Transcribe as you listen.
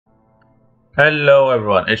Hello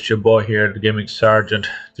everyone, it's your boy here, the Gaming Sergeant.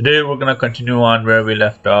 Today we're gonna continue on where we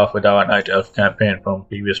left off with our Night Elf campaign from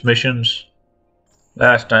previous missions.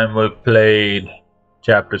 Last time we played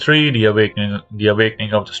Chapter 3, the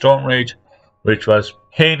Awakening of the Storm Rage, which was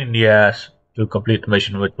pain in the ass to complete the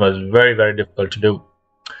mission, which was very difficult to do.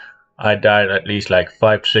 I died at least like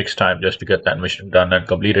 5 to 6 times just to get that mission done and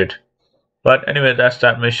completed. But anyway,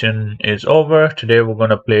 that mission is over. Today we're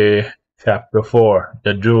gonna play Chapter 4,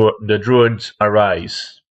 the Druids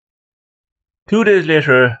Arise. 2 days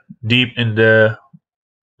later, deep in the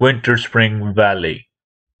Winter Spring Valley.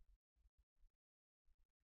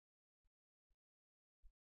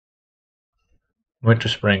 Winter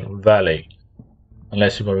Spring Valley. And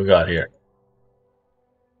let's see what we got here.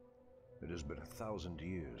 It has been 1,000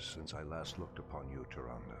 years since I last looked upon you,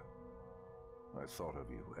 Tyrande. I thought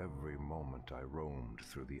of you every moment I roamed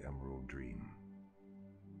through the Emerald Dream.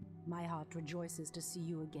 My heart rejoices to see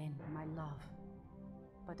you again, my love.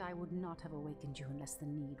 But I would not have awakened you unless the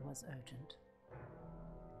need was urgent.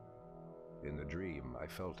 In the dream, I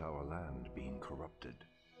felt our land being corrupted,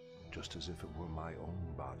 just as if it were my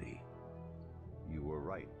own body. You were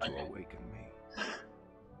right to awaken me.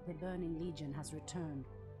 The Burning Legion has returned.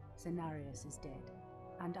 Cenarius is dead,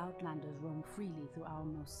 and Outlanders roam freely through our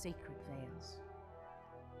most sacred vales.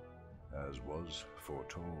 As was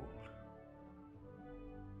foretold.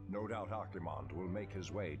 No doubt Archimond will make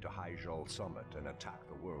his way to Hyjal Summit and attack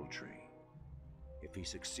the World Tree. If he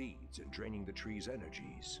succeeds in draining the tree's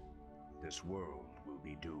energies, this world will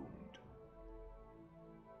be doomed.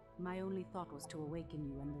 My only thought was to awaken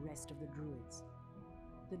you and the rest of the Druids.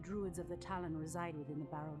 The Druids of the Talon reside within the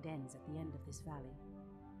Barrow Dens at the end of this valley.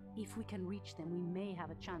 If we can reach them, we may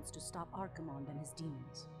have a chance to stop Archimond and his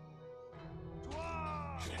demons.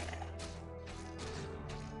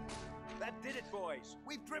 That did it, boys!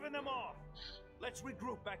 We've driven them off! Let's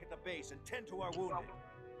regroup back at the base and tend to our wounded.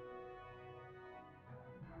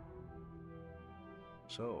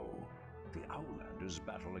 So, the Outlanders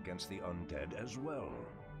battle against the undead as well.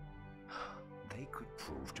 They could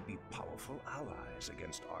prove to be powerful allies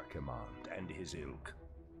against Archimond and his ilk.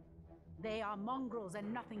 They are mongrels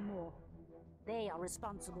and nothing more. They are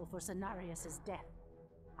responsible for Cenarius' death.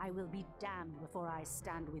 I will be damned before I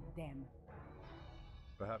stand with them.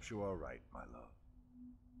 Perhaps you are right, my love.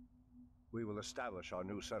 We will establish our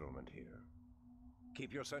new settlement here.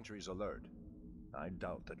 Keep your sentries alert. I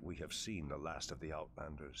doubt that we have seen the last of the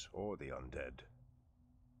Outlanders or the undead.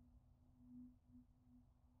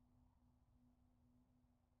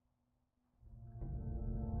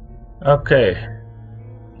 Okay.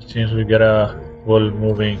 Seems we get a full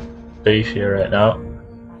moving base here right now.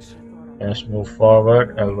 Let's move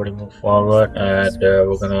forward. Everybody move forward, and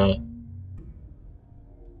we're gonna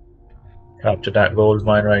capture that gold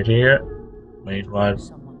mine right here. Meanwhile,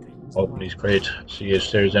 open these crates, see if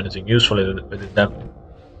there's anything useful within them.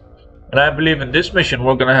 And I believe in this mission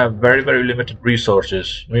we're gonna have very limited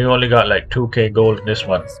resources. We only got like 2k gold in this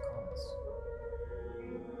one.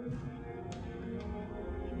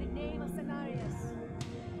 In the name of Cenarius,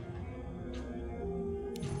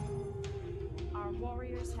 our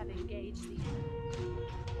warriors have engaged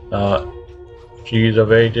the enemy. Keys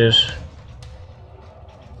of Ages.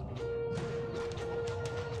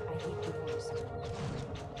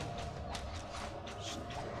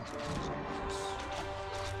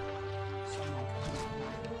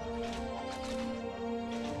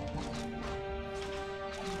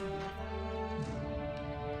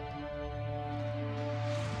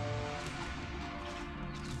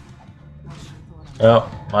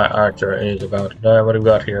 Well, my archer is about to die. What do we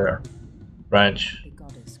got here? Branch.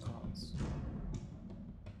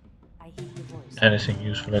 Anything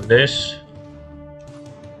useful in this?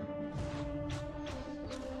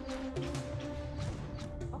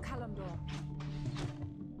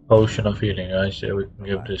 Potion of healing. I say we can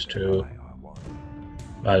give this to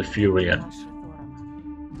Malfurion.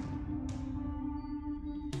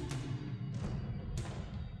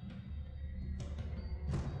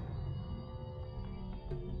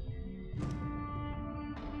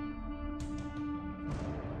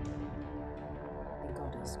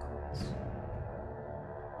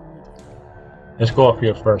 Let's go up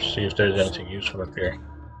here first, see if there's anything useful up here.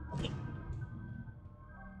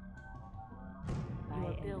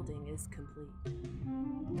 Your building is complete.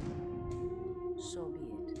 So be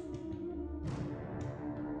it.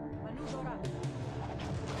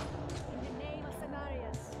 In the name of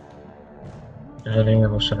Cenarius. In the name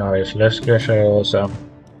of Cenarius, let's get some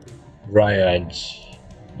dryads.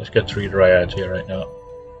 Let's get 3 dryads here right now.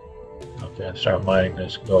 Okay, start mining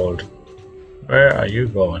this gold. Where are you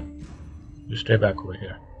going? You stay back over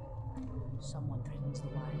here. Someone threatens the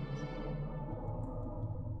wild.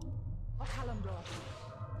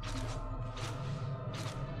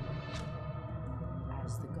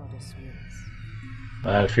 As the goddess wills.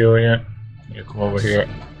 Malfurion, you come over here.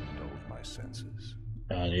 Indulge my senses.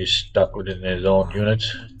 And he's stuck within his own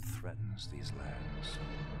units. What threatens these lands?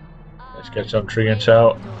 Let's get some treants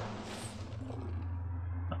out.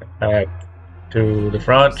 Attack to the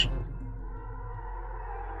front.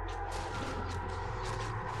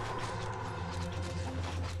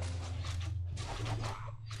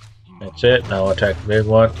 That's it. Now attack the big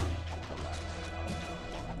one.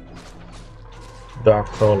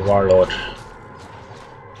 Darkhold Warlord.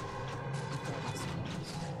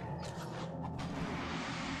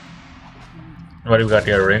 What do we got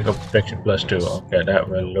here? Ring of Protection +2. Okay, that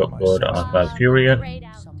will look good on Malfurion.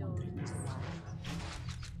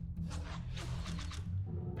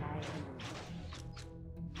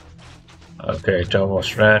 Okay, Tome of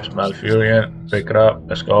Strength, Malfurion. Pick it up.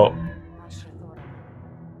 Let's go.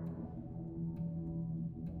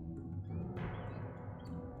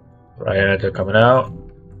 Right, they're coming out.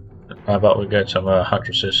 How about we get some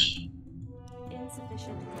Huntresses?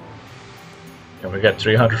 Can we get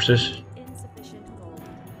 3 Huntresses?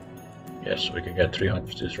 Yes, we can get 3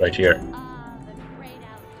 Huntresses right here.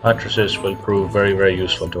 Huntresses will prove very, very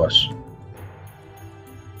useful to us.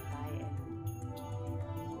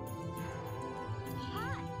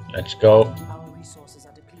 Let's go. Our resources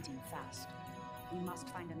are depleting fast. We must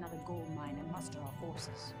find another gold mine and muster our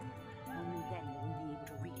forces. Only then will we be able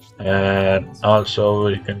to reach the And also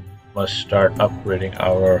we must start upgrading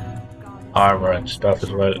our armor and stuff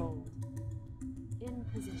as well. In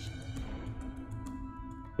position.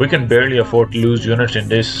 We can barely afford to lose units in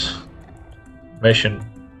this mission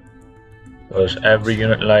because every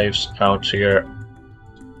unit lives counts here.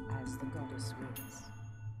 As the goddess wills.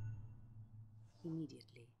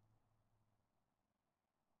 Immediately.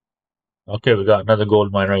 Okay, we got another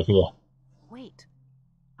gold mine right here. Wait.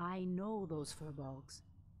 I know those furbolgs.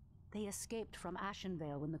 They escaped from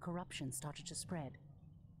Ashenvale when the corruption started to spread.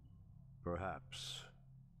 Perhaps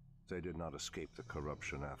they did not escape the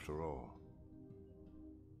corruption after all.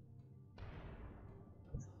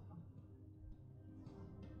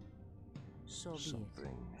 So be it.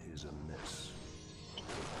 Something is amiss. The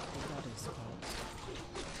goddess calls.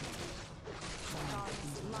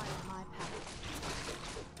 Gods light my path.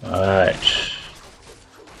 Alright.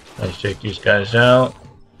 Let's take these guys out.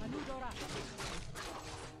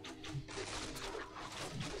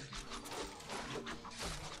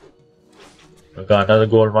 We got another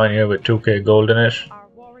gold mine here with 2k gold in it. Our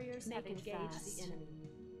warriors have engaged the enemy.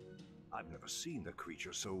 I've never seen the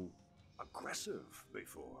creature so aggressive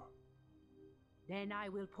before. Then I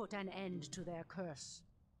will put an end to their curse.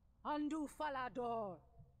 Undo Falador.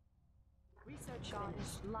 Research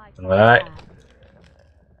finished. Light my Alright. path.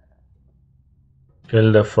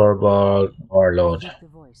 Kill the Furball Warlord. Heed the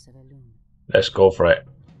voice of Elune. Let's go for it.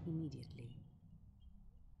 Immediately.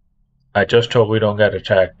 I just hope we don't get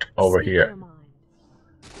attacked over Speak here. your mind.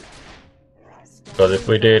 Because if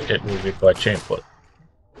we did, it would be quite shameful.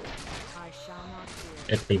 I shall not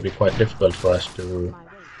fear. It will be quite difficult for us to My way.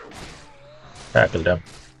 tackle them.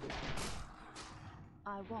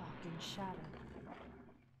 I walk in shadow.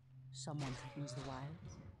 Someone threatens the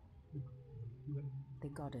wilds. The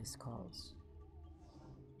goddess calls.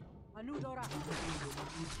 Anudora.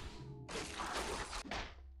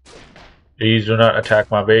 Please do not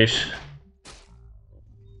attack my base,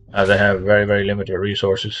 as I have very, very limited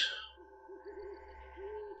resources.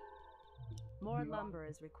 More lumber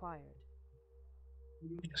is required.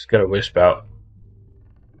 Let's get a wisp out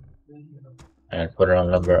and put it on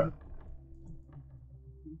lumber.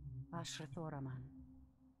 Ashrathoraman.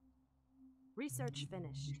 Research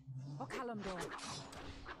finished. Okalamdor.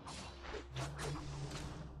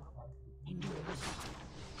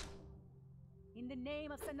 In the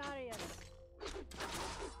name of Cenarius. It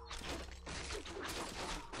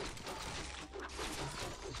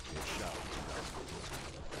shall be done.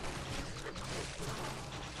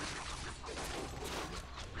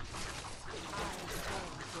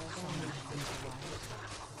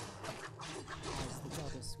 As the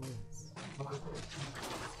goddess wills.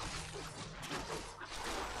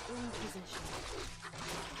 In position.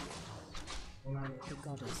 The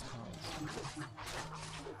goddess calls.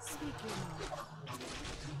 Speak your mind.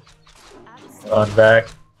 On back.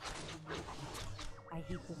 I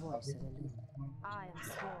heed the voice of Elune. I am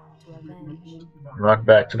sworn to avenge. Run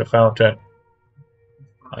back to the fountain.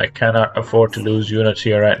 I cannot afford to lose units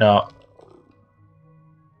here right now.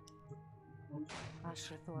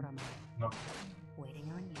 Ashrathoraman. Waiting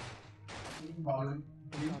on you.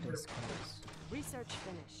 The goddess calls. Research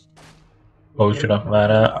finished. Potion of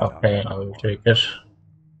mana. Okay, I will take it.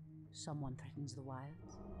 Someone threatens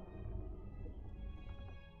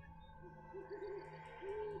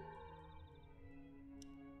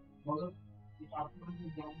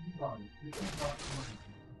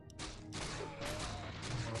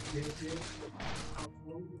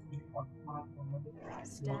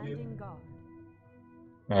Standing guard.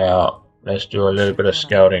 Yeah, let's do a little bit of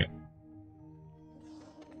scouting.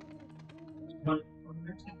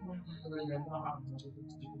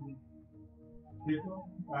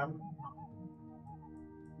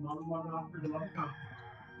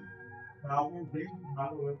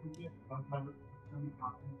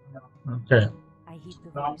 Okay. I heed the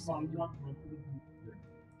voice of Elune.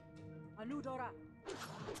 Anudora.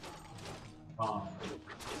 Our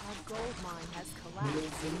gold mine has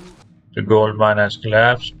collapsed. The gold mine has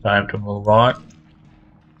collapsed. Time to move on.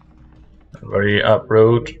 Very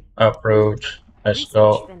uproot, uproot. Let's Research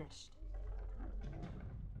go. finished.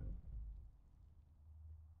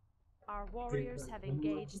 Our warriors have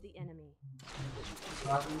engaged the enemy.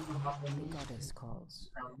 The goddess calls.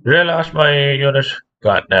 Did I lost my unit?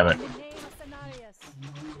 God damn it. In the name of Cenarius.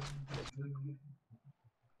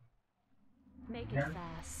 Make it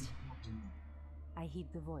fast. I heed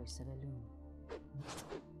the voice of Elune.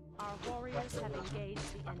 Our warriors have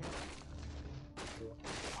engaged the enemy.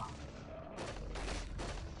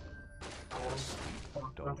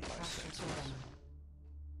 Don't my senses.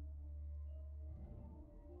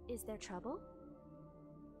 Is there trouble?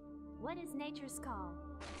 What is nature's call?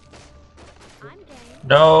 I'm game.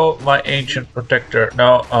 No, my ancient protector.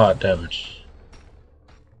 No, ah, damn it.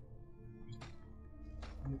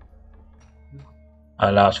 I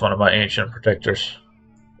lost one of my ancient protectors.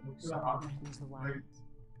 Someone threatens the wilds.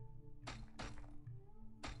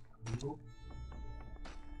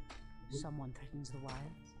 Someone threatens the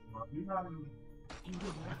wilds.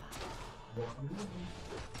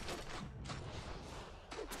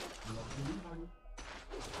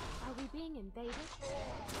 Are we being invaded?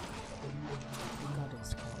 The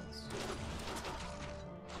goddess calls.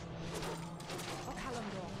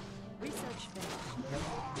 Okalamdor. Research finished.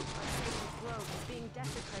 Our sacred grove is being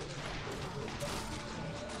desecrated.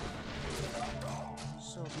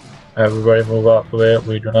 So Everybody move out the way.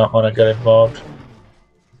 We do not want to get involved.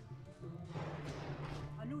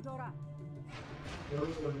 Anudora.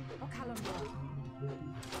 Okalamdor.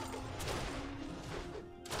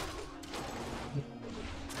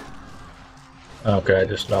 Okay, I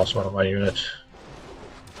just lost one of my units.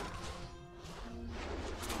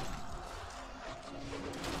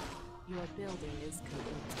 your building is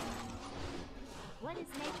complete. What is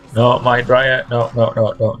nature's No, call? my dryad. No, no,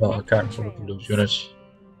 no, no, no. I can't afford to lose units.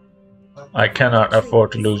 I cannot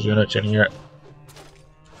afford to lose units in here.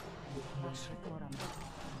 Ashrakoram.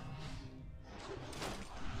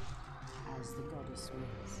 As the goddess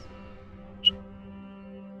wills.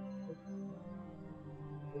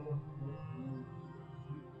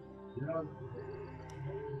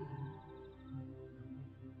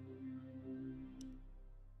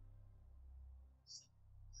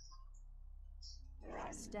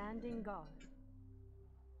 Standing guard.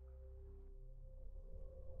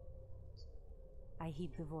 I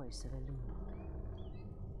heed the voice of Elune.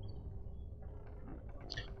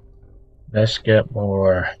 Let's get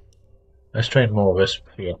more. Let's train more Wisp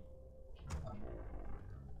here.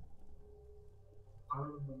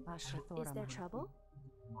 Ashrathoram. Is there trouble?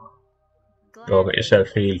 Go get yourself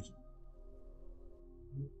healed.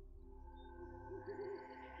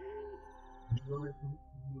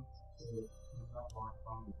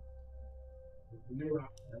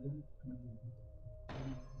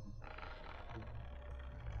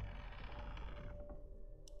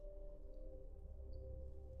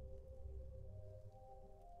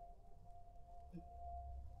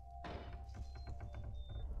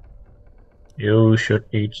 You should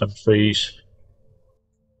eat some trees.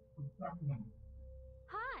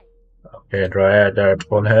 Hi. Okay, Dryad, they're at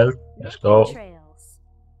full health. Let's go. Trails.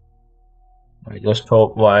 I just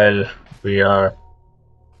hope while we are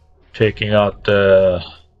taking out the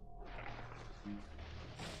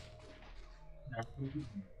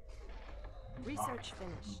Research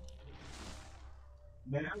finished.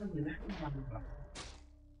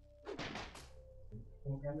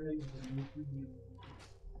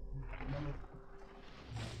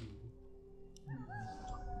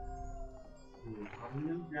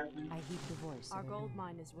 I heed the voice Our of gold Elune.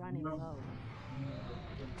 mine is running low.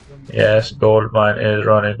 yes, gold mine is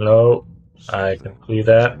running low. I can see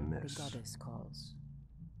that. The Miss. goddess calls.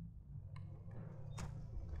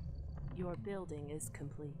 Your building is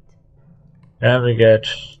complete. And we get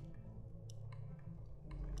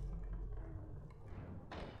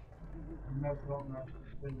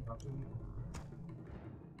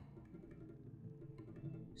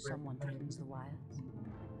Someone threatens the wilds.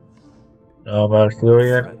 no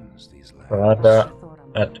Malfurion, Threatens these lands. Rwanda, Ashrathoram.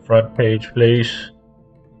 at the front page, please.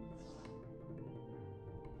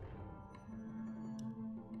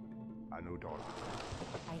 A new dawn.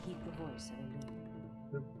 I heed the voice of Elune.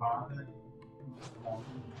 The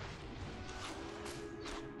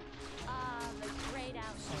great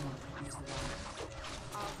outlaw.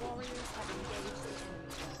 Our warriors have engaged the enemy.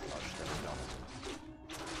 Hush them down.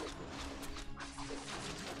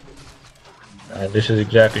 And this is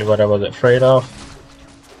exactly what I was afraid of.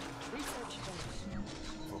 Research finished.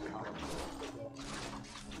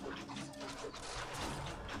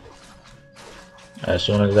 As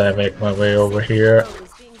soon as I make my way over here, Grove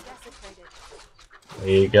is being desecrated.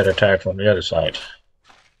 we get attacked from the other side.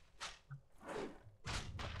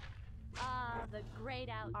 The great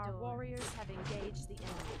outdoor. Our warriors have engaged the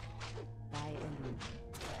enemy. By Elune.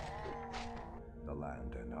 The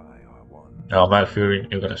land and I are one. Now, Malfury,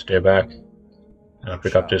 you're gonna stay back. I'll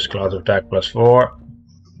pick up this Clouds of Attack +4.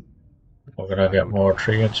 We're gonna get more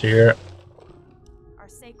treants here. Our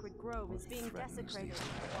sacred grove is being desecrated.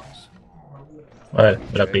 Well,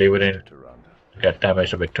 luckily we didn't get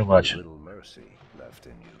damaged a bit too much. Little mercy left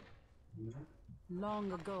in you.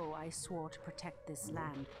 Long ago, I swore to protect this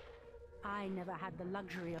land. I never had the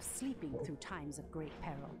luxury of sleeping through times of great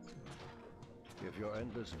peril. If your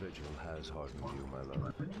endless vigil has hardened you, my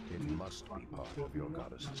love, it must be part of your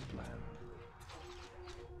goddess's plan.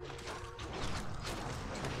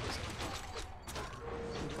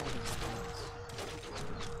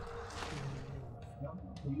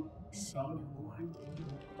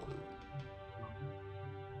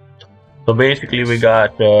 So basically we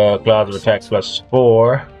got Clouds of Attack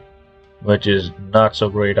 +4, which is not so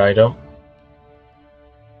great item.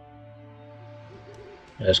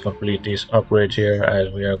 Let's complete these upgrades here,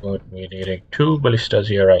 as we are going to be needing 2 ballistas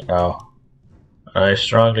here right now. I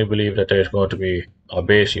strongly believe that there's going to be a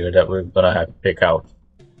base here that we're gonna have to pick out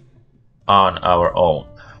on our own.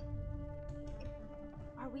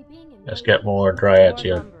 Are we being Let's get more dryads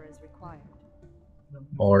here. Lumber is required.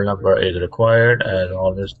 More lumber is required, and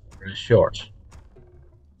all this is short.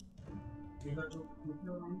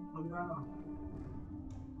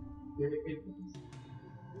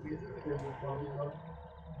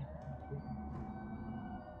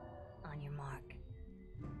 On your mark.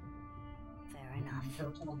 Fair enough.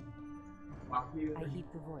 I heed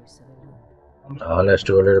the voice of Elune. Now let's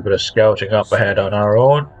do a little bit of scouting up ahead on our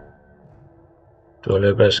own. Do a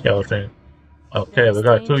little bit of scouting. Okay, we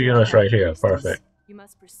got 2 units right here. Perfect. You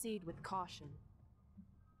must proceed with caution.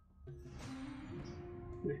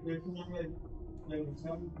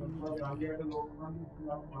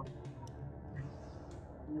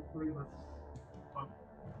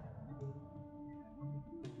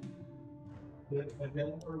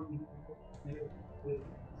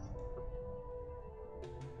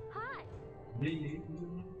 Hi!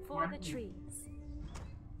 For the trees.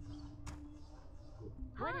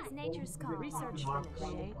 What is nature's call? Research will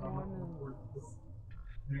create more moons.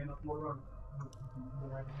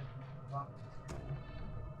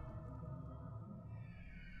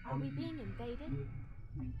 Are we being invaded?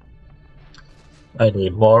 I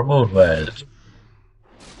need more moon wells.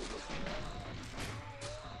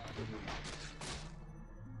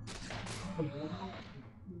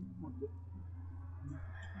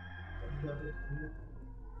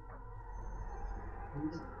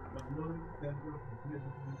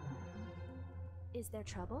 Is there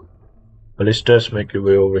trouble? Ballistas, make your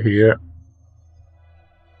way over here.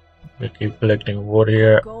 We keep collecting wood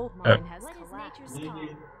here. Gold mine has What is collapsed. nature's call?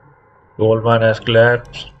 Gold mine has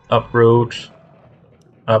collapsed. Uproot.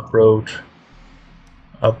 Uproot.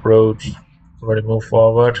 Uproot. Ready, move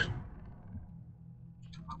forward.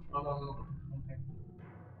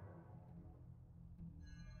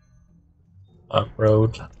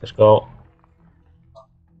 Uproot. Let's go.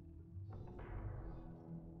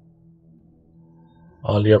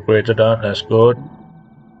 All the upgrades are done. That's good.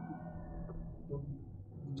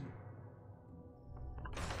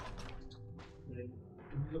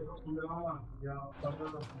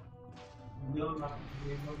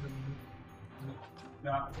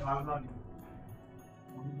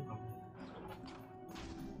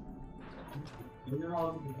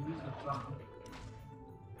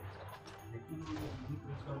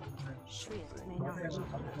 Shriek may not reach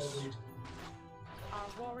us. Our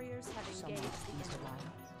warriors have engaged the enemy.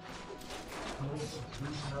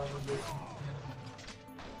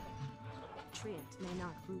 Treant may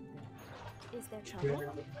not root them. Is there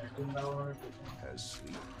trouble? Has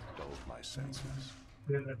sleep dulled my senses?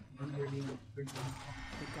 The goddess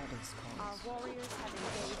calls. Our warriors have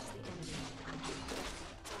engaged the enemy.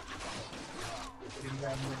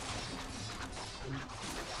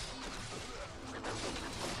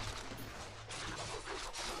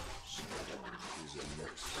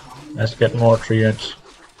 Let's get more treants.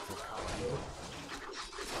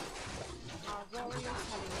 Our warriors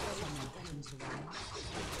have engaged the enemy.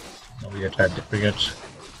 Now we attack the treants.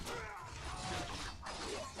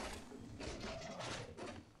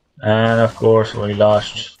 And of course we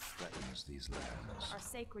lost. Threatens these lands. Our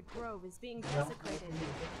sacred grove is being desecrated.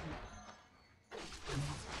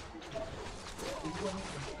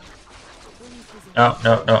 No,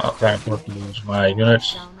 no, no, I'm trying not to lose my units.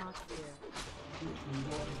 Shall not fear.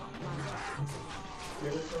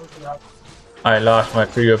 I lost my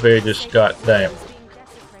Tree of Ages, god damn. Is being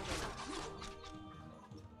desecrated.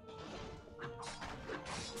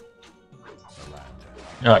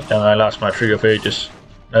 God damn, I lost my Tree of Ages.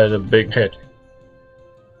 That is a big hit.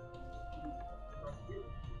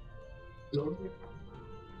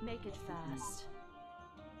 Make it fast.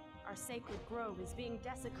 Our sacred grove is being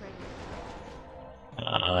desecrated.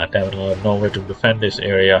 Ah, damn it, I have no way to defend this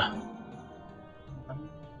area.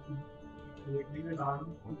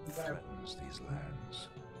 Threatens these lands.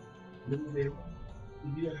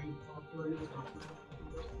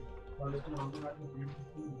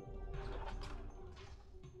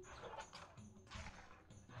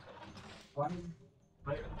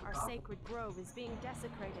 Our sacred grove is being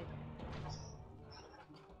desecrated.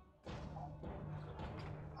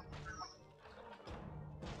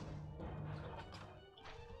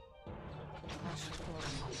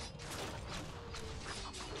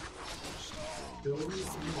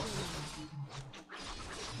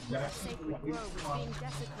 Our sacred grove is being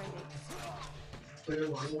desecrated.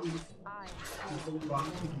 I feel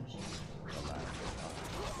revenge.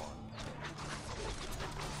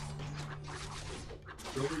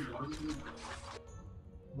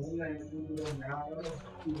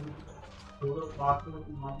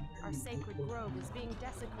 Our sacred grove is being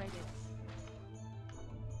desecrated.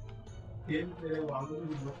 In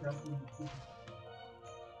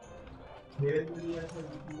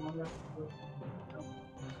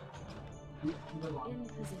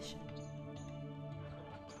position.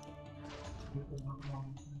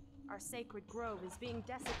 Our sacred grove is being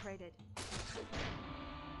desecrated.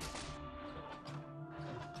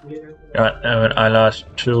 God damn it, I lost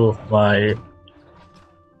two of my...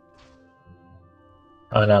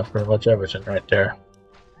 I lost pretty much everything right there.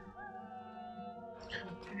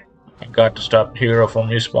 I got to stop the hero from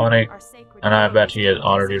respawning, Our sacred and I grove bet is he has being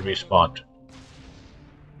already desecrated. respawned.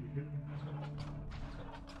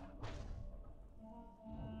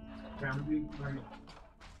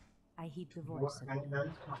 I heed the voice of the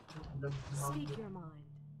Lord. Speak your mind.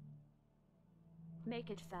 Make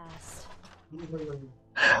it fast.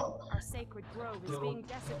 Our sacred grove is being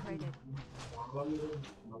desecrated.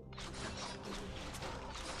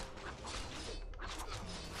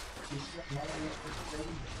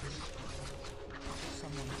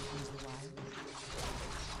 Someone owns the wild.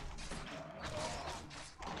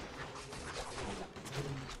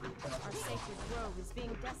 Our sacred grove is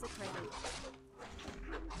being desecrated.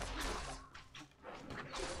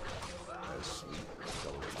 As sleep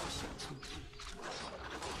dulled my senses.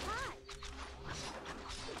 Hi!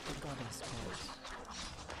 The goddess calls.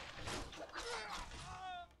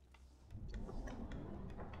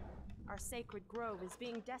 Our sacred grove is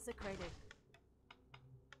being desecrated.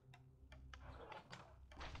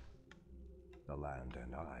 The land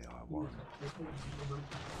and I are one.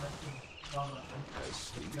 As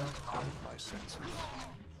sleep dulled my senses.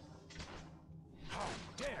 How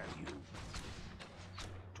dare you!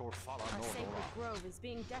 Torfala Our sacred Nordora. grove is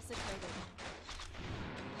being desecrated.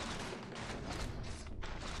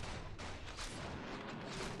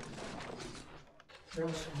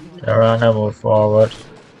 Alright, I move forward.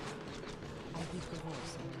 I heed the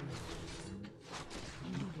voice of the Lord.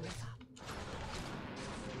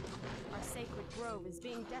 Our sacred grove is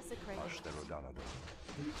being desecrated. Ashtherodanado.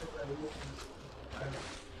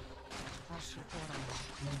 Ashenvale.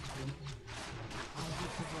 I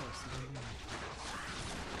heed the voice of the Lord.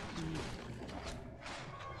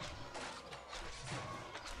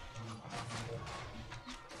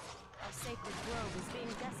 Our sacred grove is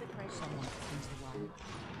being desecrated. Someone owns the wild.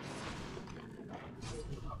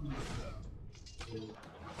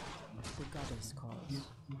 The goddess calls.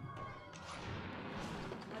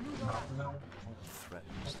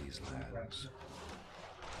 Threatens these lands.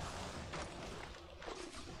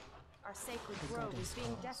 Our sacred grove is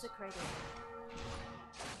being desecrated.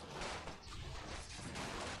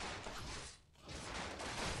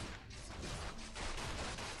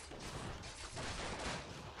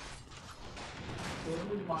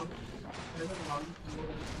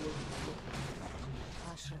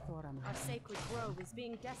 Our sacred grove is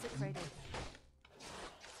being desecrated.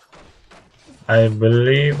 I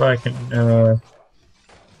believe I can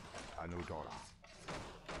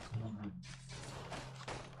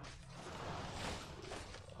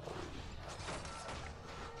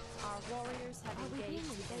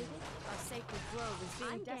sacred grove is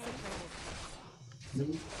being desecrated.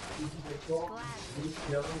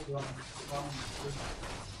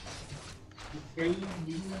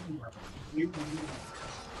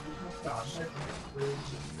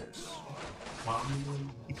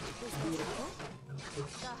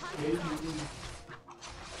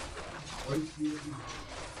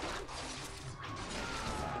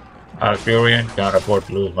 Arcurian can't afford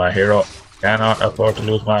to lose my hero. Cannot afford to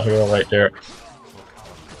lose my hero right there.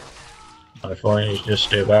 My phone is just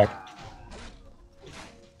stay back.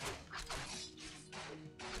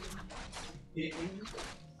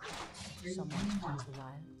 Someone touch the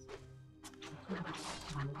vials.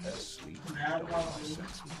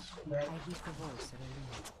 I hear the voice of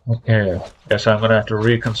a Okay, guess I'm gonna have to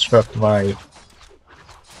reconstruct my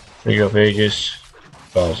Tree of Ages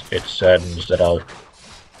because it saddens that I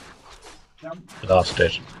lost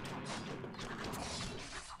it.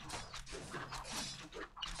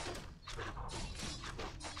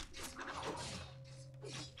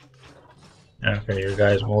 Okay, you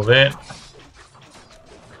guys move in.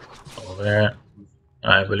 Over there.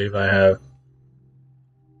 I believe I have.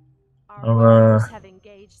 Our warriors have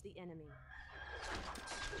engaged the enemy.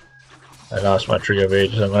 I lost my Tree of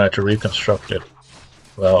Ages. I'm gonna have to reconstruct it.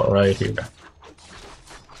 Well, right here.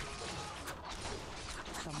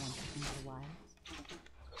 someone to feed the wild.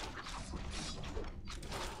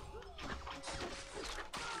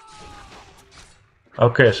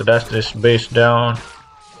 Okay, so that's this base down.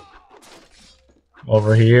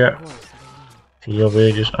 Over here. Tree of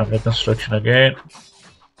Ages under construction again.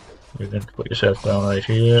 You can put yourself down right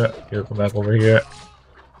here. You come back over here.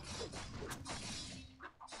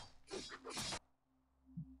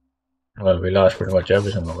 Well, we lost pretty much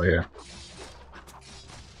everything over here.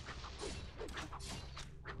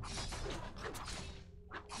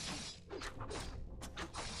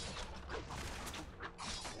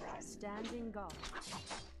 Standing guard.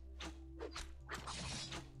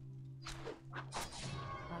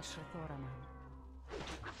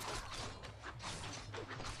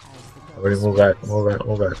 Everybody move back, move back,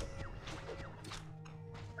 move back.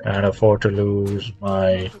 Can't afford to lose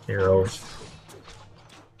my heroes.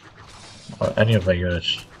 Or any of my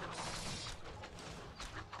units.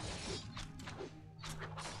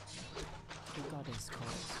 The goddess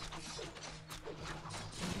calls.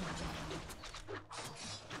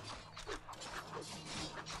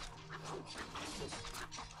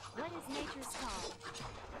 What is nature's call?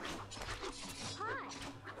 Hi.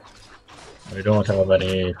 We don't have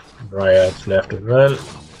any dryads left as well.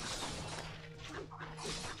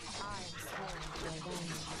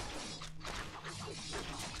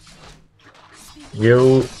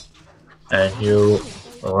 You and you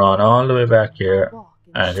run all the way back here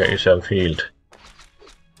and get yourself healed.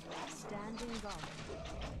 Standing guard.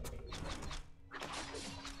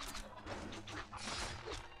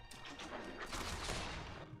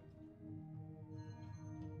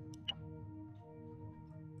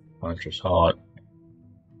 Puncher's hot.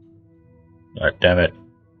 God damn it.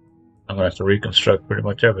 I'm gonna have to reconstruct pretty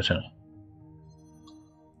much everything.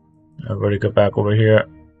 Everybody go back over here.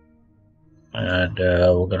 And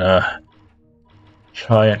we're gonna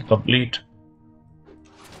try and complete.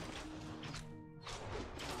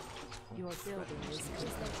 Your building is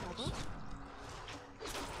there trouble?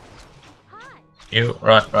 Hi. You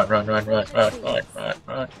run. Making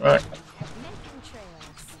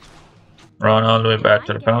trails. Run all the way back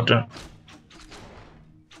to the fountain.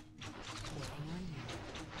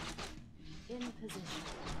 In position.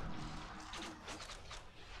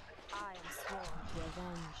 I am sworn to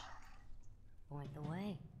revenge. Point the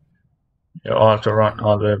way. You all have to run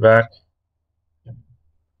all the way back.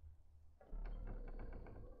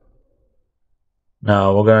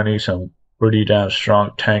 Now we're gonna need some pretty damn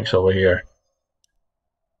strong tanks over here.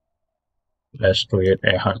 Let's create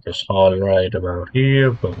a Hunter's Hall right about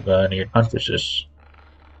here, but we're gonna need Huntresses.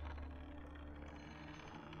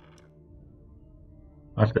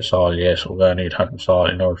 Hunter's Hall, yes, we're gonna need Hunter's Hall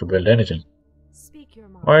in order to build anything. Speak your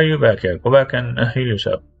mind. Why are you back here? Go back and heal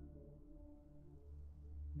yourself.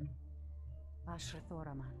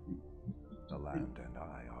 The land and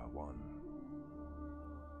I are one.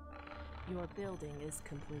 Your building is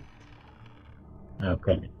complete.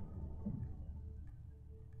 Okay.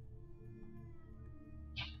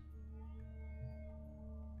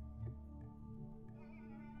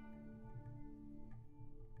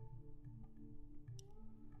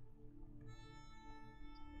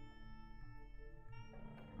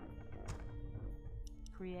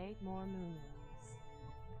 Create more moonwells.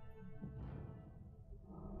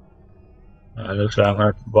 Looks like I'm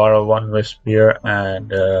going to borrow one wisp here and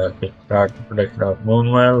start the production of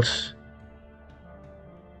moonwells.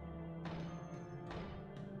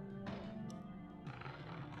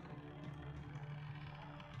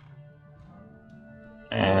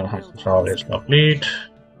 And Ashenvale is complete.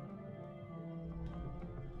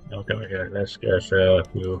 Okay, let's get a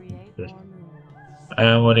few. Create more moon wells.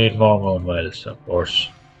 And we need more moon wells, of course.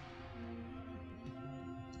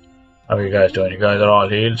 How are you guys doing? You guys are all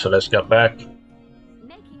healed, so let's get back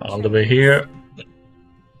Making all the way trades here.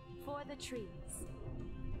 for the trees.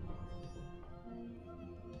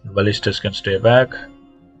 Ballistas can stay back.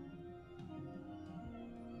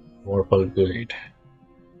 Purple blade.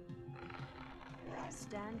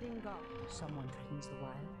 Standing guard. Someone threatens the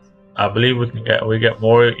wilds. I believe we get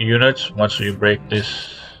more units once we break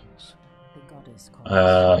this The goddess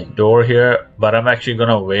calls. door here, but I'm actually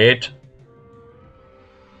gonna wait.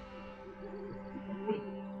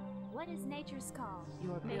 What is nature's call?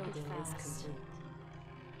 Your Make it building is fast. complete.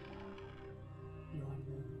 Your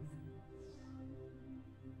move.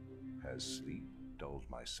 Has sleep dulled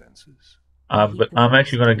my senses? But I'm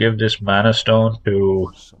actually gonna give this mana stone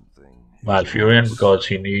to Something Malfurion because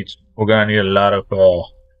we're gonna need a lot of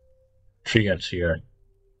treants here.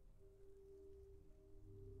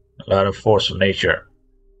 A lot of force of nature.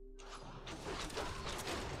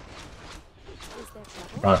 Is there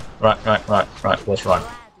trouble? Right. Let's run.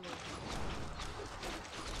 Gladly.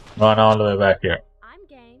 Run all the way back here. I'm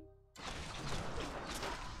game.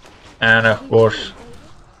 And of course,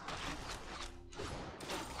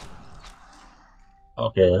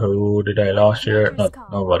 okay, who did I lose here? No,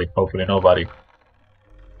 nobody. Hopefully nobody.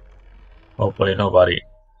 Hopefully nobody.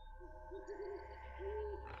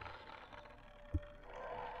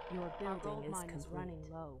 Your building is running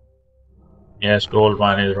low. Yes, gold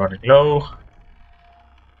mine is running low.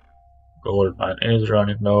 Gold mine is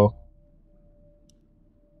running low.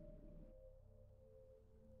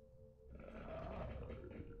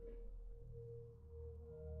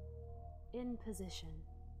 In position.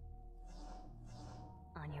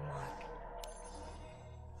 On your mark.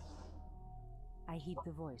 I heed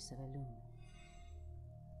the voice of Elune.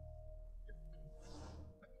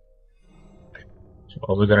 So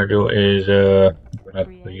what we're gonna do is we're gonna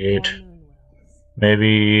create more moon wells.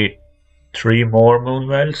 maybe 3 more moon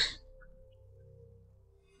wells.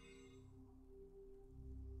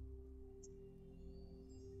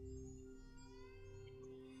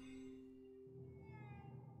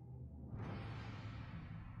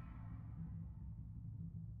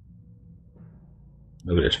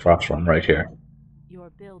 Look at this frost one right here. Your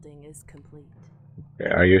building is complete. Okay,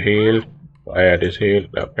 are you healed? Quiet is healed.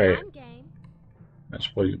 Okay, I'm game. let's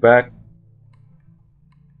pull you back.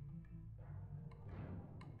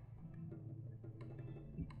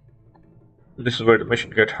 This is where the mission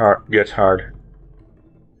gets hard.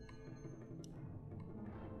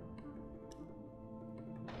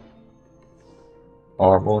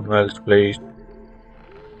 More moon wells, please.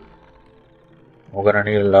 We're gonna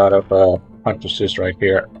need a lot of huntresses right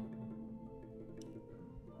here.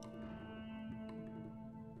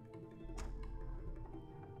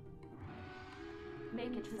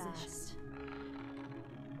 Make it fast.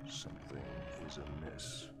 Something is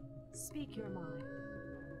amiss. Speak your mind.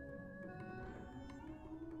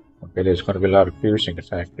 Okay, there's gonna be a lot of piercing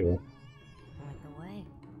attack too. Point the way.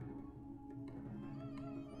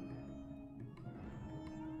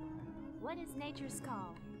 What is nature's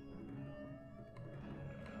call?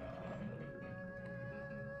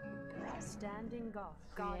 Standing guard.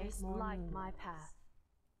 Goddess, more light moon my wells. path.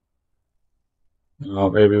 Oh,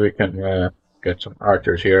 maybe we can get some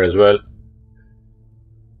archers here as well.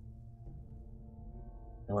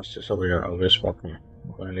 What's this over here? Oh, this fucking.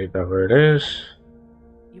 I'm gonna leave that where it is.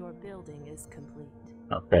 Your building is complete.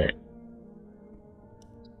 Okay.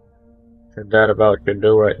 So that about can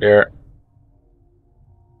do right there.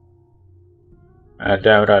 And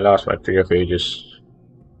damn it, I lost my 3 of ages.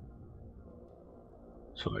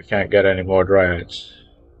 So I can't get any more dryads.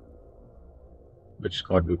 Which is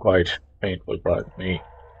going to be quite painful for me.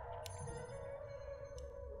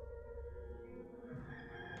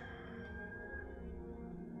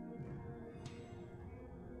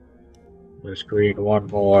 Let's create one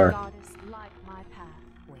more. Goddess, light my path.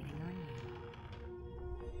 Waiting on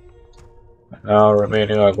you. Now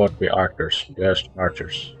remaining are going to be archers. Yes,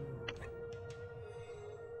 archers.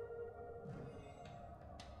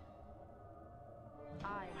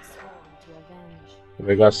 I am sworn to avenge.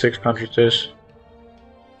 We got 6 huntresses.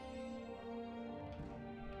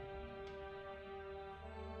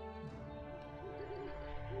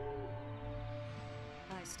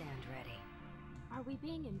 I stand ready. Are we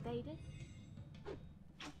being invaded?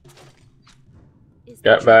 Is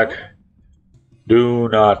there Get back. trouble? Do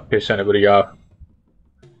not piss anybody off.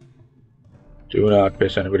 Do not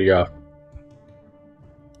piss anybody off.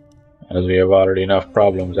 As we have already enough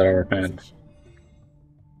problems at our hand. Position.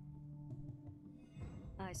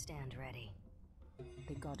 I stand ready.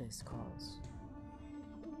 The goddess calls.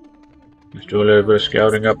 Let's do a little bit of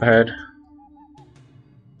scouting up ahead.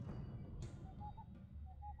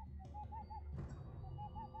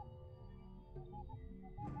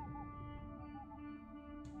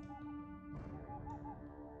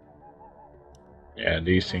 Yeah,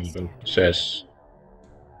 these things will possess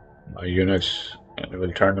my units and it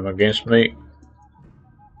will turn them against me.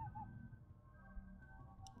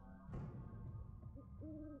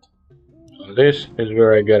 So this is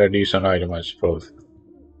where I get a decent item, I suppose.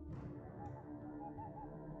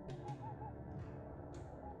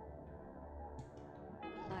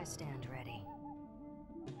 I stand ready.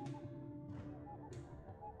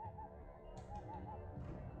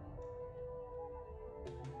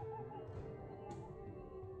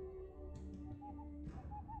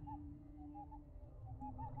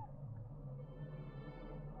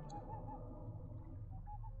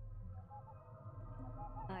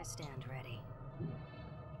 I stand ready.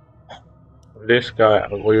 This guy,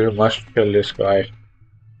 we must kill this guy.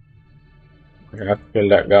 We have to kill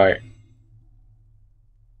that guy.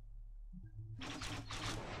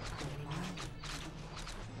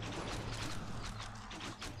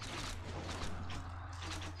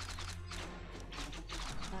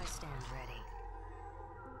 I stand ready.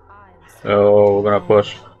 So we're gonna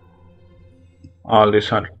push all these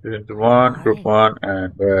hunters into one, group one,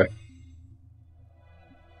 and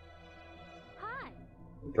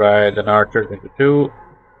dryads and archers into two,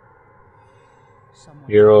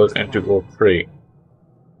 heroes into group three.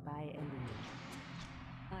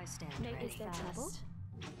 I stand ready. Is there trouble?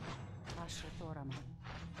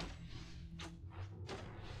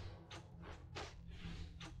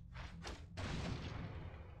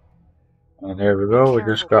 And there we go, we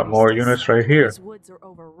just got more units right here. These woods are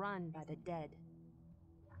overrun by the dead.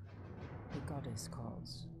 The goddess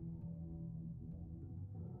calls.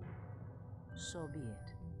 So be it.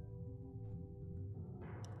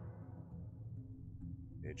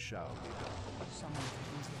 It shall be done. Someone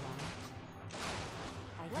opens the line.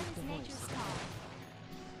 I What heed is the nature's voice. call?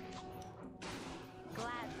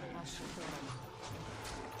 Gladly.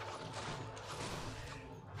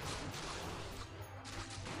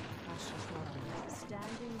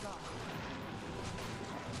 Standing guard.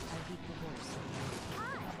 I heed the voice.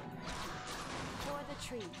 For the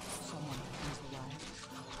tree. Someone opens the line.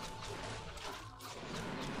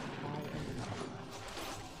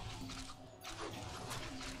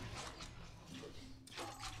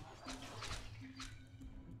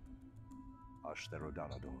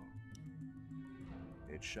 Ashtherodanador.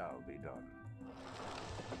 It shall be done.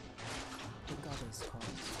 The goddess calls.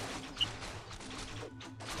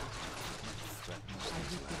 A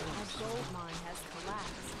gold mine has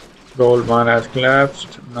collapsed. Gold mine has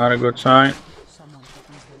collapsed, not a good sign. Someone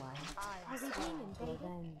opens the line. Are we dreaming, baby?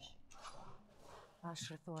 Revenge.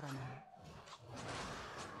 Ashrathorana.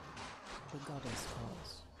 The goddess calls.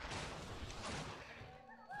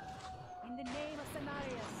 In the name of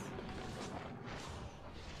Cenarius.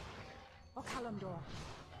 O Kalimdor.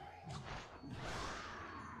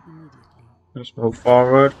 Immediately. Let's move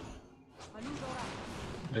forward.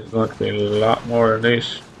 There's going to be a lot more of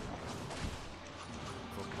these.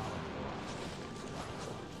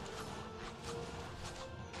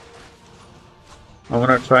 I'm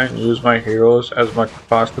gonna try and use my heroes as much as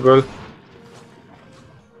possible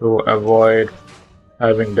to avoid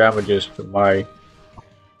having damages to my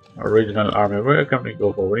original army. Where can we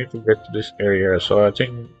go for? We need to get to this area, so I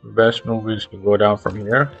think the best move is to go down from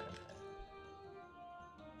here.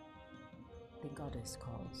 The goddess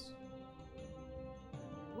calls.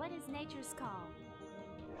 What is nature's call?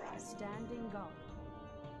 Standing guard.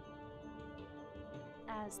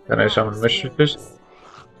 As the Can I summon goddess mistresses? wills.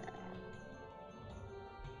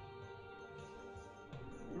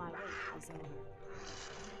 My wait is over.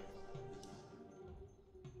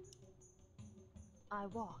 I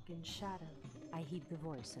walk in shadow. I heed the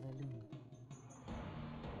voice of Elune.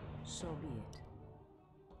 So be it.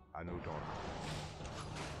 Anudor.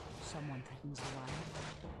 Someone threatens the line.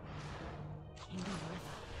 In the river.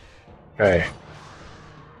 Okay.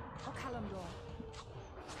 O Kalimdor.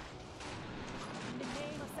 In the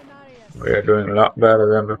name of Cenarius. We are doing a lot better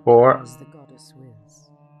than before. As the goddess wills.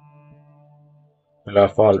 We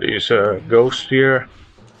left all these ghosts here,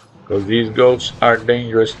 because these ghosts are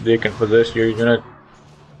dangerous. They can possess your unit.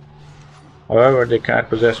 However, they can't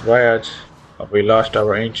possess dryads. We lost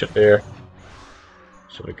our ancient there,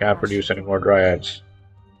 so we can't produce any more dryads.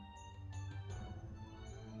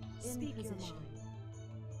 Speak your mind.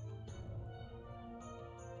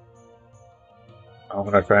 I'm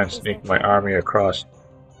gonna try and sneak my army across.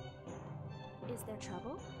 Is there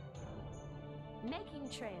trouble? Make Making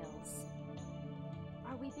trails.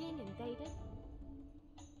 Are we being invaded?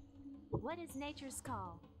 What is nature's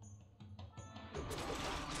call?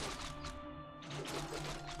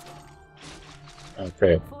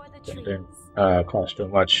 Okay. For the It trees. didn't cost too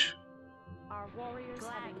much. Our warriors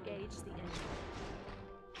have engaged the enemy.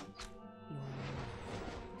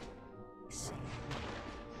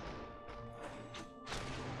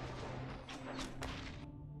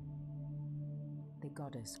 The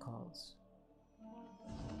goddess calls.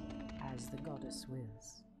 As the goddess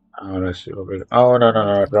wills. Oh, let's see what we. Oh, no, no,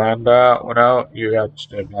 no. Randa, no, you have to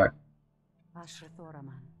stay back.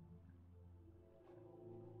 Ashrathoraman.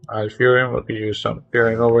 I'll fear him. We can use some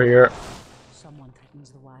fearing over here. Someone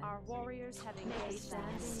threatens the wild. Our warriors have engaged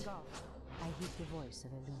standing guard. I heed the voice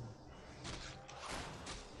of Eluna.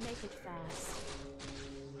 Make it fast.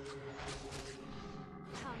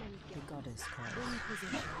 Come and The get goddess calls. in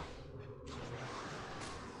position.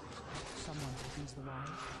 Someone threatens the wild.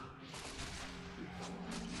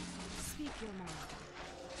 Speak your mind.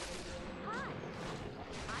 Hi,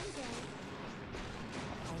 I'm game.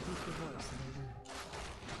 I heed the voice of Eluna.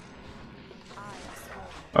 I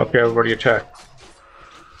swear. Okay, everybody attack. Is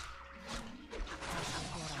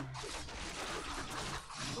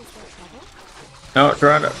there trouble? No,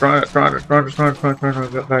 Randa,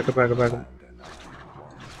 get back, get back, get back.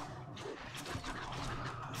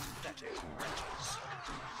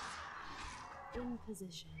 In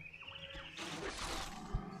position.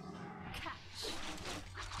 Catch.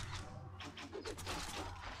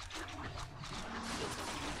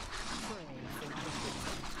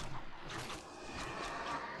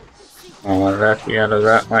 Oh, that's the end of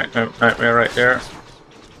that nightmare right there.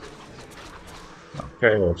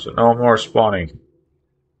 Okay, so no more spawning.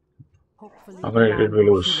 Hopefully How many did we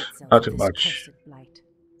lose? Nothing much.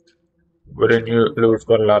 We didn't lose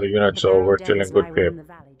quite a lot of units, so we're still in good shape. The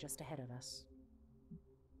valley just ahead of us.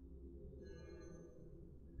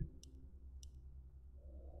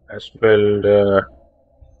 Let's build.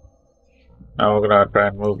 Now we're gonna try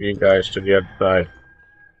and move you guys to the other side.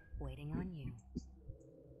 Waiting on you.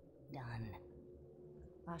 Done.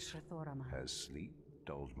 Ashrathoraman. Has sleep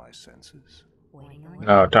dulled my senses? Waiting on you.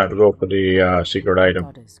 Now time to go for the secret item.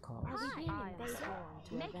 Goddess calls. Are we being invaded?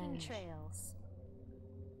 to Making avenge. trails.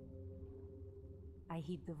 I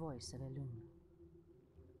heed the voice of Eluna.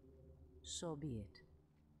 So be it.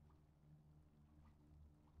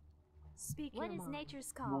 Speak what your is mind.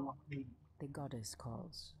 Nature's call? The goddess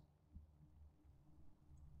calls.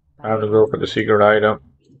 Time to go for the secret item.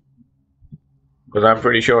 Because I'm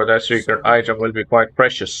pretty sure that secret item will be quite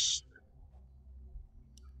precious.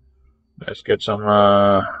 Let's get some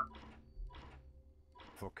For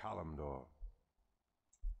Kalimdor,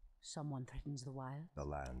 Someone threatens the wild. the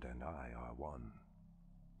land and I are one.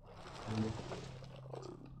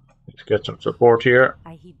 let's get some support here.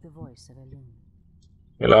 I heed the voice of Eluna.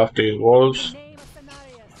 Kill off these wolves. Name of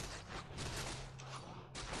Cenarius.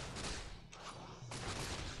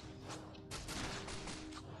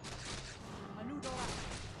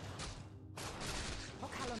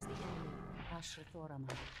 Ocalam's the enemy.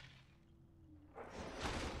 Ashrathoraman.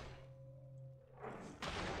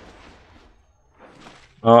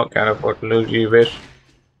 Oh, can't afford to lose you, bitch.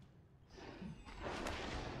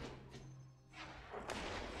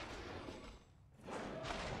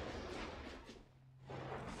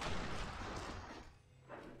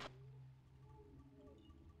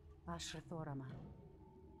 Ashrathoraman.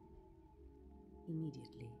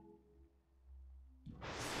 Immediately.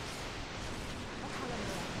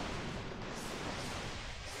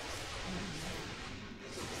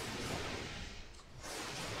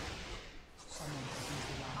 Someone threatens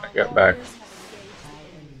the wild. Get back.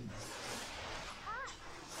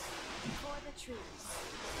 For the trees.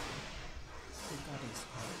 The goddess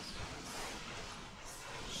calls.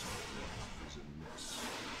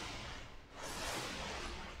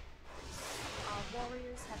 Our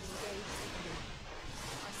warriors have engaged the enemy.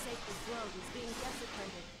 Our sacred grove is being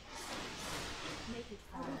desecrated. Make it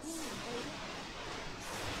fast. Are we being invaded?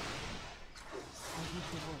 I heed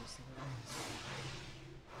the voice of Eluna.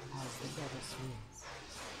 As the goddess wills.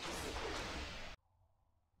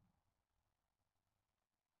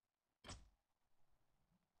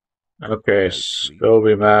 Okay,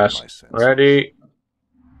 Sobi mask ready.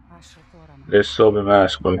 Ashrathoraman. This Sobi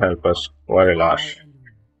mask will help us quite a lot. I Eluna.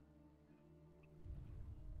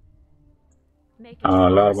 Make it A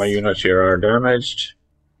lot of my fast. units here are damaged.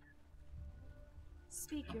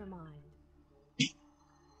 Speak your mind.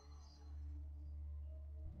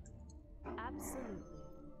 Absolutely.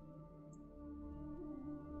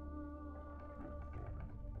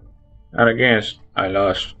 And again,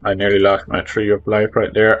 I nearly lost my tree of life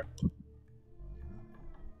right there.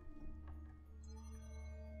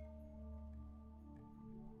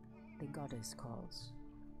 goddess calls.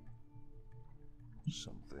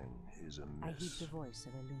 Something is amiss. I heed the voice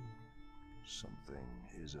of Elune. Something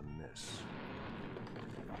is amiss.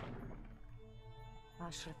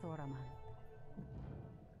 Ashrathoraman.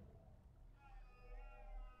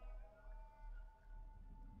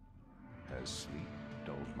 Has sleep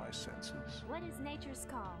dulled my senses? What is nature's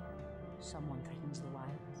call? Someone threatens the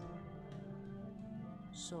wilds.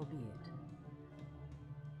 So be it.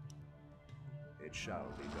 It shall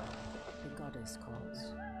be done. The goddess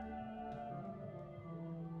calls.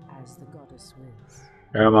 As the goddess wills.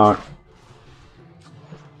 Come on.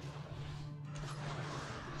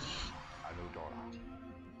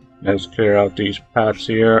 Let's clear out these paths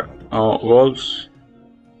here. Oh, wolves.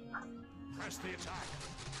 Press the attack.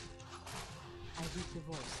 I heed the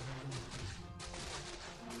voice of Elune.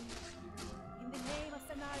 In the name of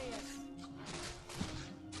Cenarius.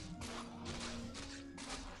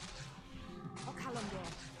 O Calumber.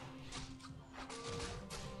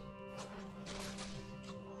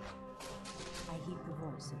 I heed the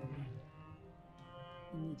voice of Elune.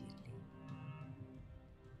 Immediately.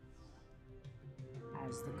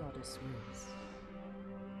 As the goddess wills.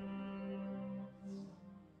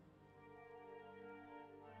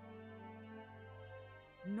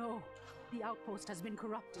 No! The outpost has been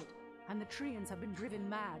corrupted, and the Treants have been driven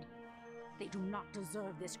mad. They do not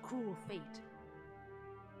deserve this cruel fate.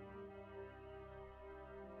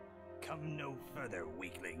 Come no further,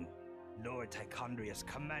 weakling. Lord Tichondrius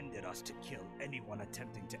commanded us to kill anyone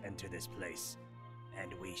attempting to enter this place,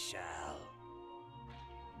 and we shall.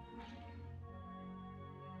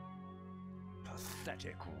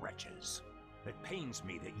 Pathetic wretches. It pains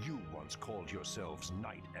me that you once called yourselves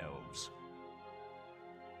night elves.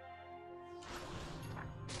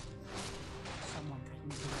 Someone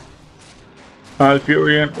threatens the wild.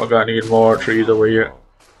 Alfurian, we're gonna need more trees over here.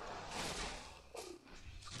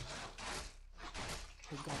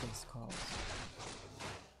 The goddess calls.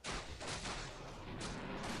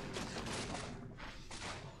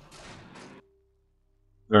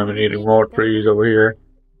 Gonna be needing more trees over here.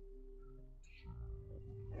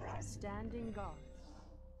 Standing guard.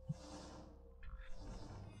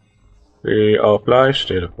 The fly,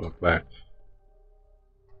 stay the fuck back.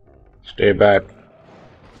 Stay back.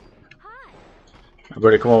 Hi.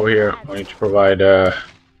 Everybody come over here. I need to provide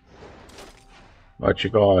what you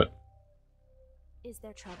call it. Is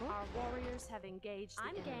there trouble? Our warriors have engaged the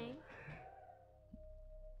I'm enemy. game.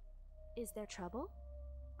 Is there trouble?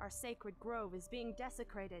 Our sacred grove is being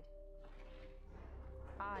desecrated.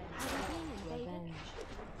 I Are am we being to invaded? avenge.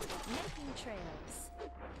 Making trails.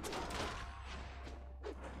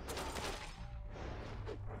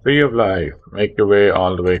 Tree of life. Make your way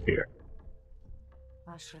all the way here.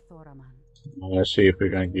 Ashrathoraman. Let's see if we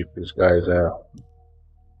can keep these guys out.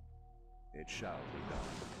 It shall be done.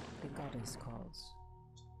 The goddess calls.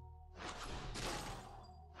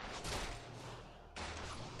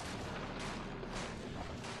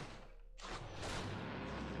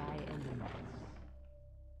 By Elune.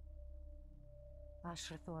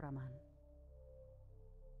 Ashrathoraman.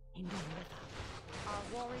 In the river. Our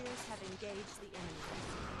warriors have engaged the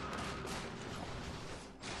enemy.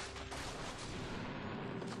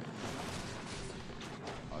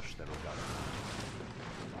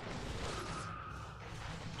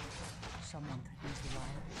 Someone threatens the wild.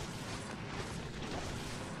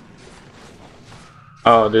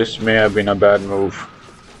 Oh, this may have been a bad move.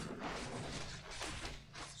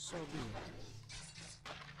 So be it.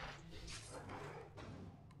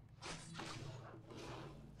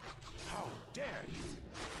 How dare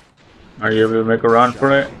you? Are you able to make a run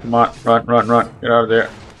for it? Come on, run, run, run. Get out of there.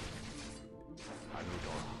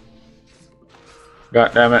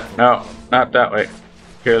 God damn it. No, not that way.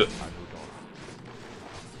 Kill.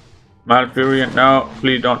 Malfurion, no.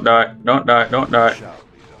 Please don't die. Don't die, don't die. Shall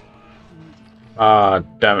be done. Ah,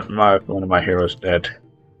 damn it. One of my heroes dead.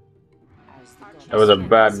 As the Our goddess That was a champion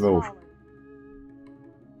bad has move. fallen.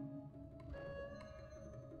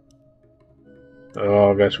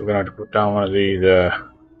 So I guess we're gonna have to put down one of these,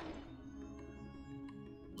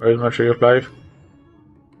 where's my tree of life?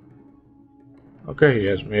 Okay, he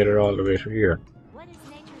has made it all the way to here. What is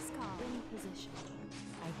nature's call? in position.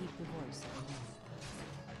 I heed the voice of Elune.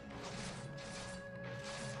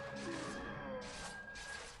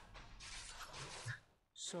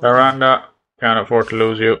 So Saranda, can't afford to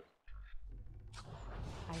lose you.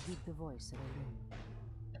 I heed the voice of Elune.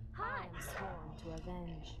 I am sworn to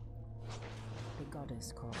avenge. The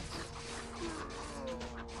goddess calls.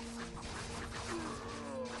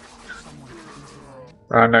 Someone threatens the wild.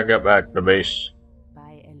 Saranda, get back to the base.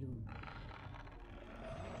 By Elune.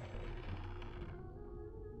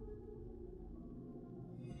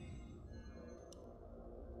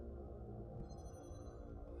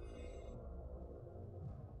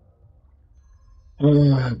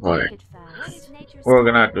 Oh boy. Make it fast. We're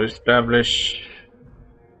gonna have to establish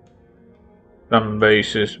some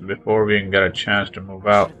bases before we can get a chance to move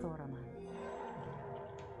out. Ashrathoraman.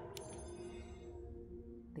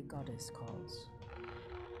 The goddess calls.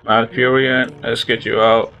 Malfurion, let's get you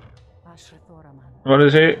out. Ashrathoraman. What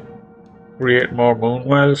is it? Create more moon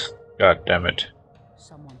wells? God damn it.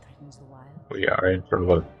 Someone threatens the wild. We are in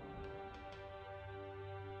trouble.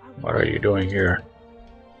 What are you doing here?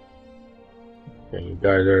 Okay, you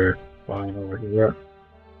guys are flying over here.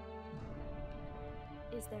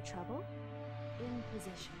 Is there trouble? In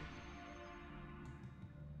position.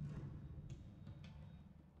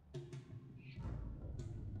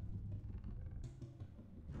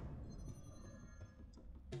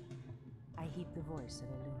 I heed the voice of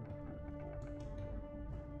a loon.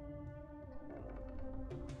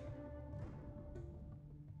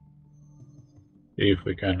 See if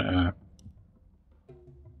we can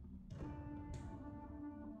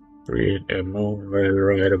create a moon well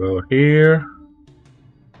right about here.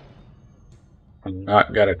 And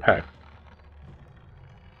not get attacked.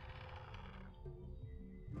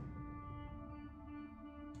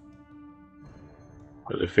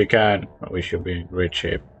 Because if we can, we should be in great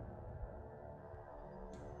shape.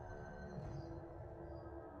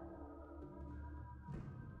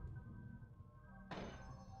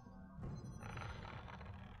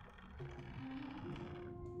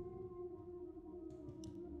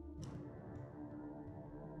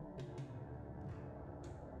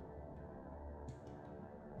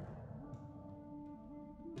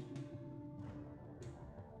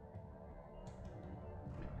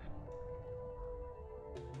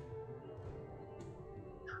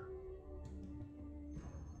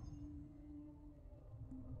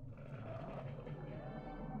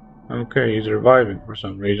 Okay, he's reviving for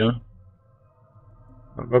some reason.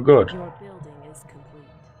 But good. Your building is complete.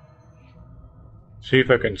 See if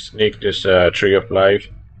I can sneak this tree of life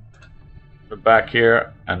back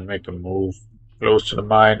here and make a move close to the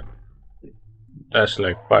mine. That's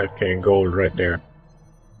like 5k gold right there.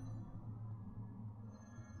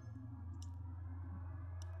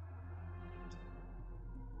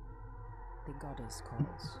 The goddess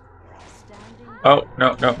calls. Standing. Oh,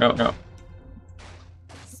 no, no, no, no.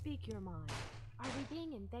 Speak your mind. Are we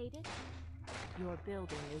being invaded? Your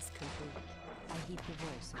building is complete. I heed the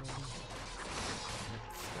voice of a loon.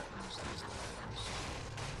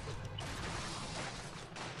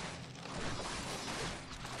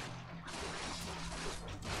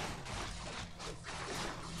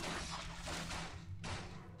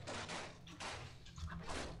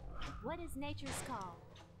 What is nature's call?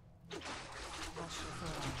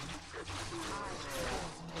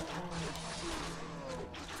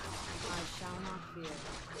 I shall not fear.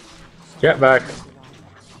 Get back.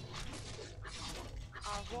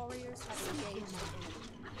 Our warriors have engaged the enemy.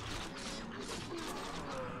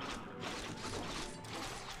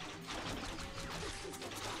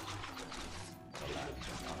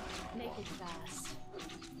 Make it fast.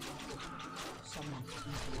 Someone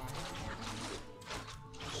threatens the wild.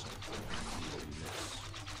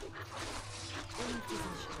 In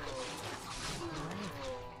position.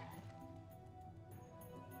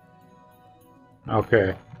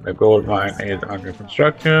 Okay, the gold mine is under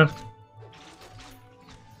construction.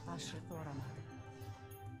 Ashrathoraman.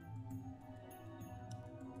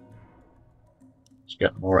 Let's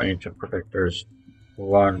get more ancient protectors.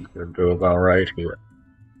 One could do about right here.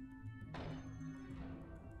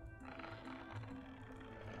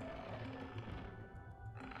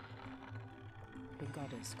 The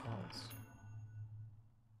goddess calls.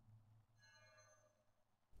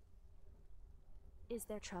 Is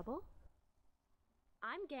there trouble?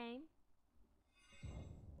 I'm game.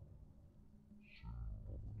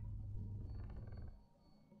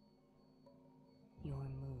 Your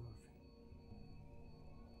move.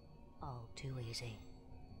 All too easy.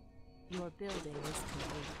 Your building is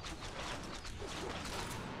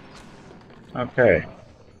complete. Okay.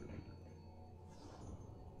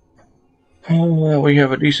 Oh, well, we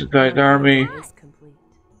have a decent sized army. Is complete.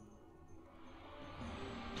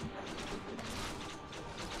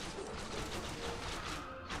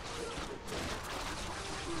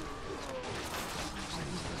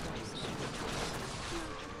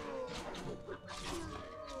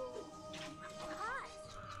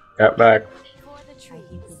 Get back. For the I trees.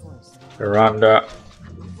 heed the voice of a loon. Veranda.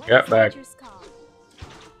 What Get is back. nature's call?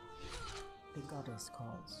 The goddess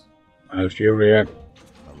calls. Malfurion. Your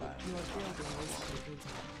building is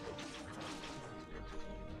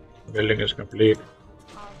complete. Building is complete.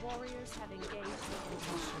 Our warriors have engaged the enemy.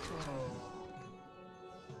 Ashrathoraman.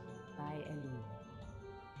 By Elune.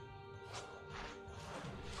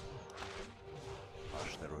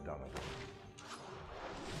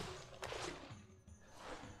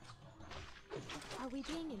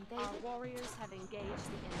 we being invaded? Our warriors have engaged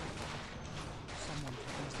the enemy. Someone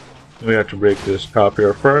please allow. We have to break this top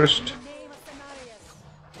here first. In the name of Cenarius.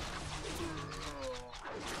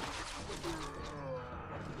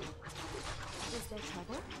 Is there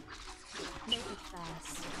trouble? Make it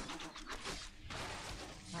fast.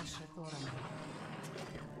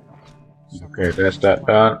 Okay, that's that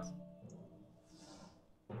done.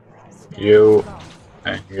 You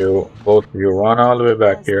and you, both of you run all the way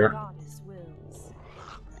back As the here. goddess wills.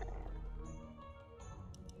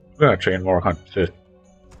 We're gonna train more hunters.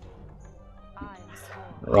 I am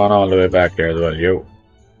sworn. Run all the way back here as well, you.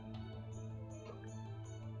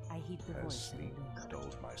 I heed the Has voice of sleep Elune.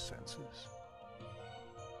 dulled my senses?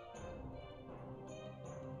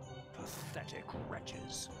 Pathetic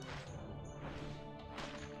wretches.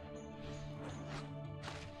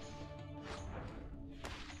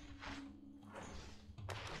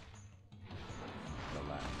 The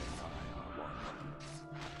land and I are one.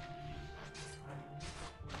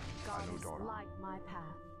 Goddess, Anudora. light my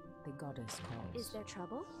path. The goddess calls. Is there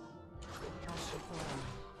trouble? Ashenvale.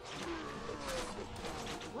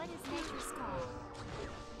 What is nature's call?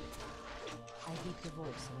 I heed the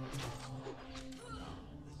voice of Elune.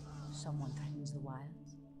 Someone threatens the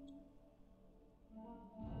wilds.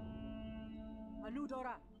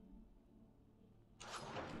 Anudora.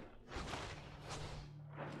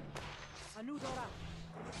 Anudora.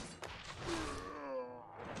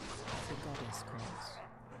 The goddess calls.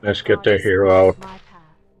 Let's get the Goddess, hero light out my path.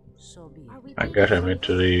 So be Are we it. and being get him invaded?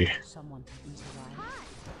 into the. Someone threatens the wilds. Hi.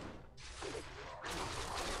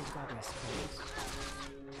 The goddess calls.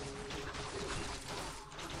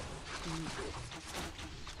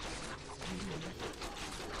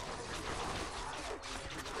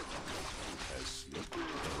 Has sleep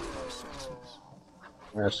dulled my senses?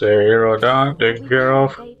 That's the hero down, Are taken we care being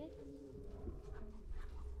of. invaded?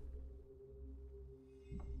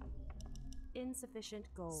 Insufficient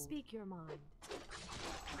gold. Speak your mind.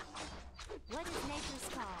 What is nature's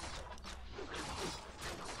call?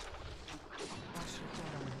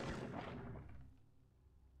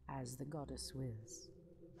 As the goddess wills.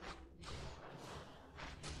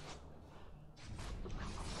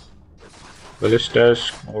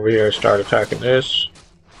 Ballistas over here, start attacking this.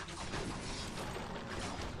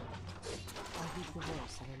 I heed the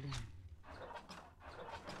voice of Elune.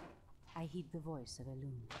 I heed the voice of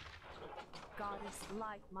Elune. Goddess,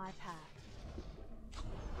 light my path.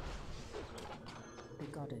 The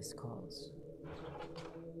goddess calls.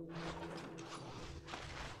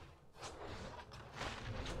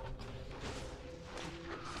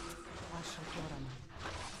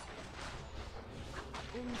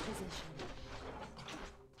 In position.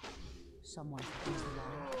 Someone is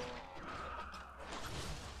alive.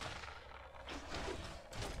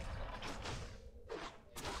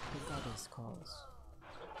 The goddess calls.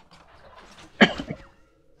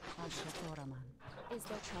 Is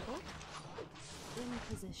there trouble? In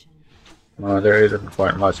position. There isn't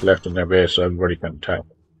quite much left in their base, so everybody can attack.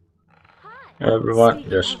 Hi. Everyone, Speak.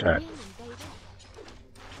 just Are we attack. being invaded?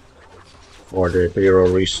 Or the hero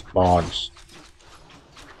respawns.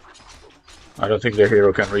 I don't think the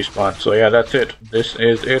hero can respawn. So yeah, that's it. This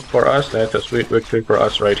is it for us. That's a sweet victory for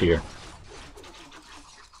us right here.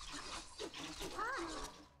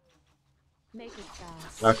 Make it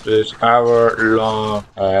fast. After this hour-long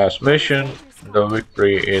mission, the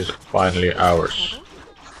victory is finally ours.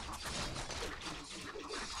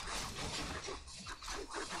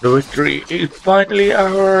 The victory is finally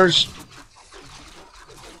ours! Is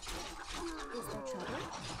there trouble?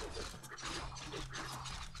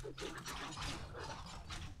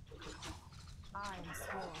 I am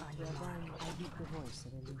sworn. I heed the voice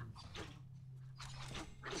of Elune.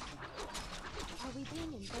 Are we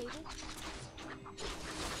being invaded?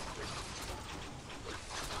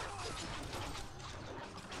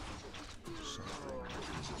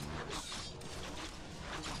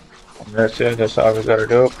 That's it, that's all we gotta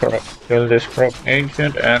do. Kill this corrupt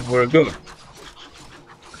ancient and we're good.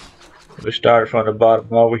 We start from the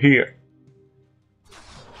bottom over here.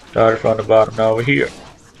 Start from the bottom over here.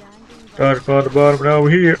 Start from the bottom over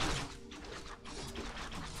here.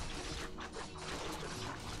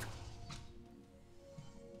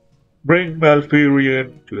 Bring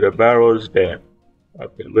Malfurion to the Barrow's Den.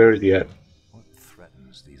 Okay, where is he at? What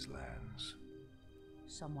threatens these lands?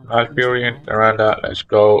 Someone Malfurion, Miranda, let's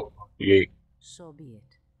go. Yay. So be it.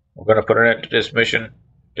 We're gonna put an end to this mission.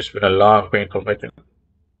 It's been a long, painful mission.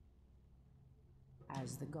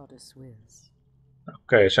 As the goddess wills.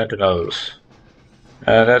 Okay, Sentinels.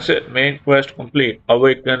 And that's it. Main quest complete.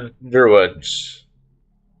 Awaken Druids.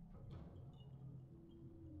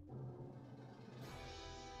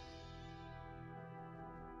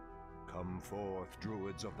 Come forth,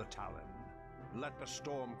 druids of the Talon. Let the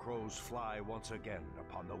storm crows fly once again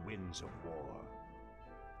upon the winds of war.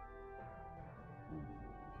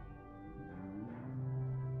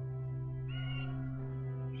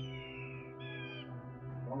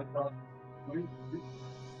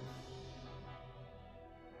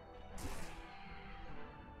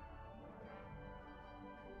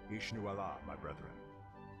 Ishnu Allah, my brethren.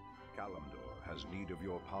 Kalimdor has need of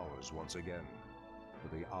your powers once again,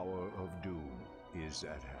 for the hour of doom is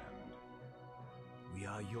at hand. We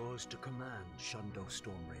are yours to command, Shundo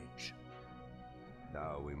Stormrage.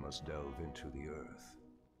 Now we must delve into the earth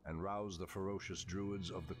and rouse the ferocious druids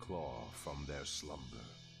of the Claw from their slumber.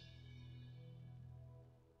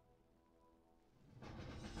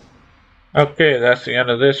 Okay, that's the end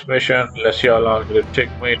of this mission. Let's see how long did it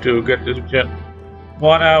take me to get this mission.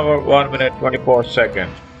 1 hour, 1 minute, 24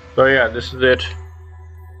 seconds. So yeah, this is it.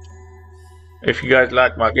 If you guys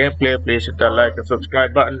like my gameplay, please hit that like and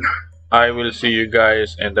subscribe button. I will see you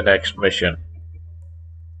guys in the next mission.